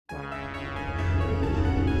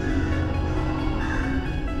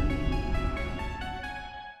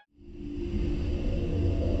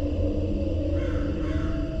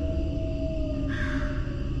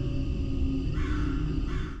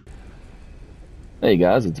Hey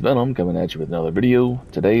guys, it's Venom coming at you with another video.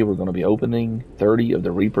 Today we're going to be opening 30 of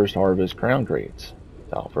the Reaper's Harvest crown crates.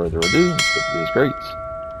 Without further ado, let's get to these crates.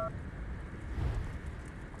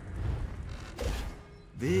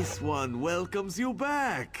 This one welcomes you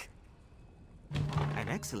back. An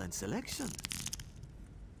excellent selection.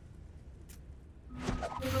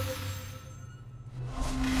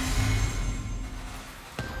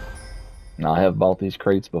 Now, I have bought these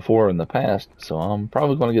crates before in the past, so I'm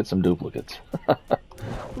probably going to get some duplicates.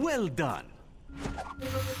 Well done.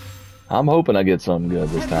 I'm hoping I get something good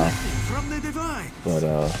this A time, blessing from the divines. but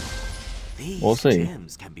These we'll see.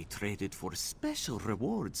 gems can be traded for special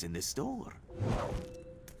rewards in the store.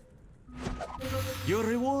 Your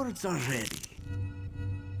rewards are ready.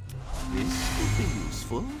 This could be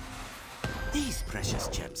useful. These precious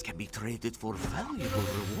gems can be traded for valuable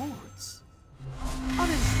rewards.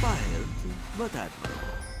 Uninspired, but admirable.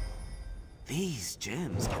 These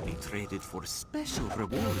gems can be traded for special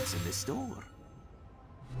rewards in the store.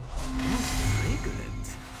 Most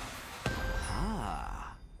fragrant.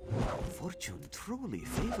 Ah, fortune truly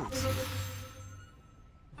favors you.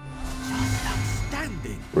 Just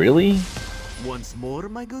outstanding. Really? Once more,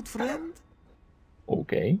 my good friend.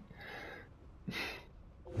 Okay.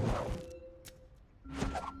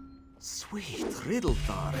 Sweet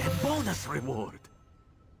Riddlethar, a bonus reward.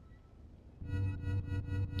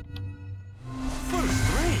 First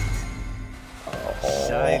rate.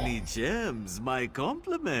 Shiny gems, my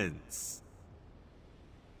compliments.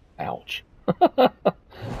 Ouch.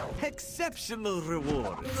 Exceptional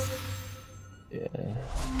rewards. Yeah.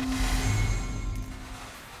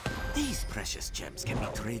 These precious gems can be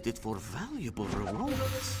traded for valuable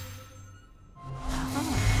rewards.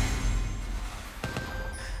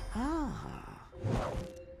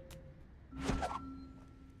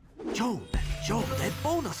 Jode, a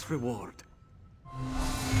bonus reward.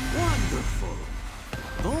 Wonderful.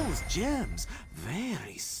 Those gems,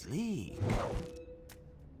 very sleek.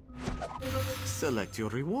 Select your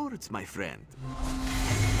rewards, my friend.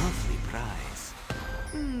 A lovely prize.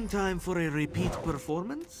 Time for a repeat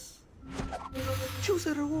performance? Choose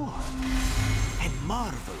a reward. A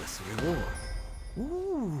marvelous reward.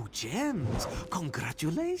 Ooh, gems.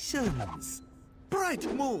 Congratulations. Bright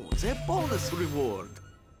Moons, a bonus reward.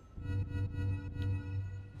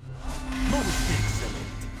 Most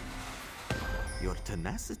excellent. Your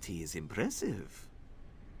tenacity is impressive.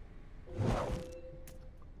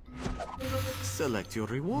 Select your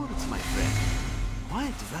rewards, my friend.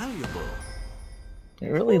 Quite valuable. It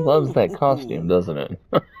really loves that costume, doesn't it?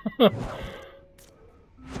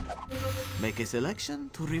 Make a selection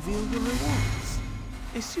to reveal your rewards.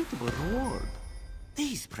 A suitable reward.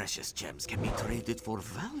 These precious gems can be traded for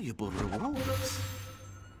valuable rewards.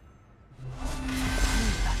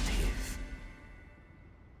 Superlative.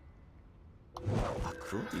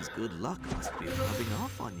 Akruti's good luck must be rubbing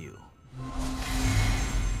off on you.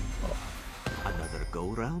 Another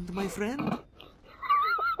go-round, my friend?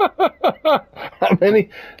 How many?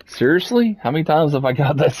 Seriously? How many times have I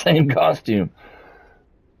got that same costume?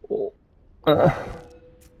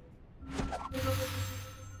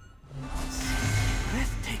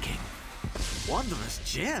 Breathtaking. Wondrous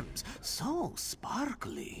gems, so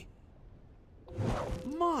sparkly.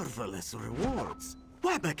 Marvelous rewards.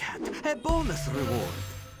 Wabacat, a bonus reward.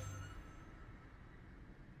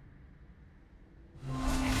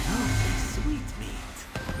 Lovely sweetmeat.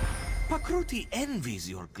 Pakruti envies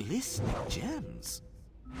your glistening gems.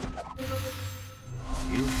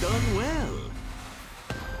 You've done well.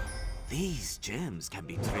 These gems can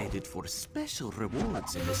be traded for special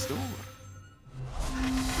rewards in the store.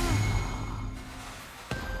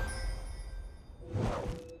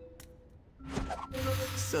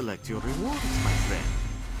 Select your rewards, my friend.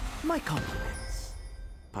 My compliments.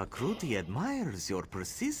 Pakruti admires your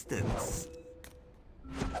persistence.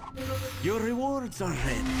 Your rewards are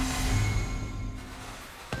ready.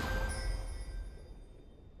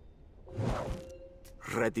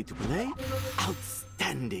 Ready to play?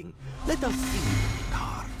 Outstanding. Let us see what the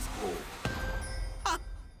cards hold. Ah!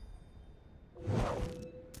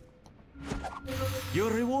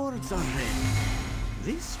 Your rewards are ready.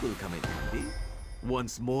 This will come in handy.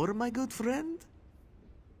 Once more, my good friend?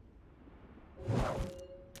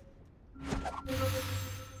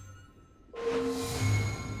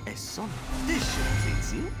 A sonnet. This should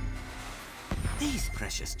please you. These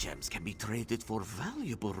precious gems can be traded for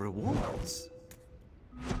valuable rewards.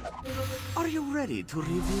 Are you ready to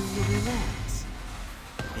reveal your rewards?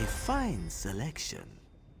 A fine selection.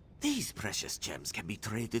 These precious gems can be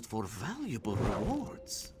traded for valuable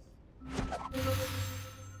rewards.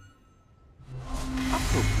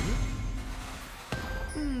 Appropriate.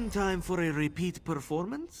 time for a repeat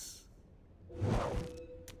performance?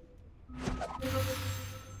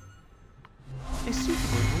 A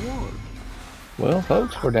suitable reward. Well,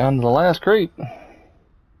 folks, we're down to the last crate.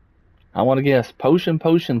 I want to guess potion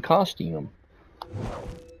costume.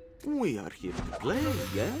 We are here to play,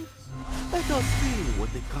 yes? Let us see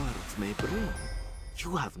what the cards may bring.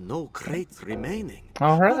 You have no crates remaining.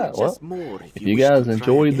 All right. Well, more if you guys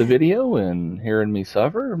enjoyed the video and hearing me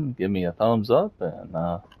suffer, give me a thumbs up, and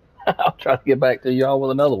I'll try to get back to y'all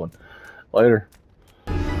with another one. Later.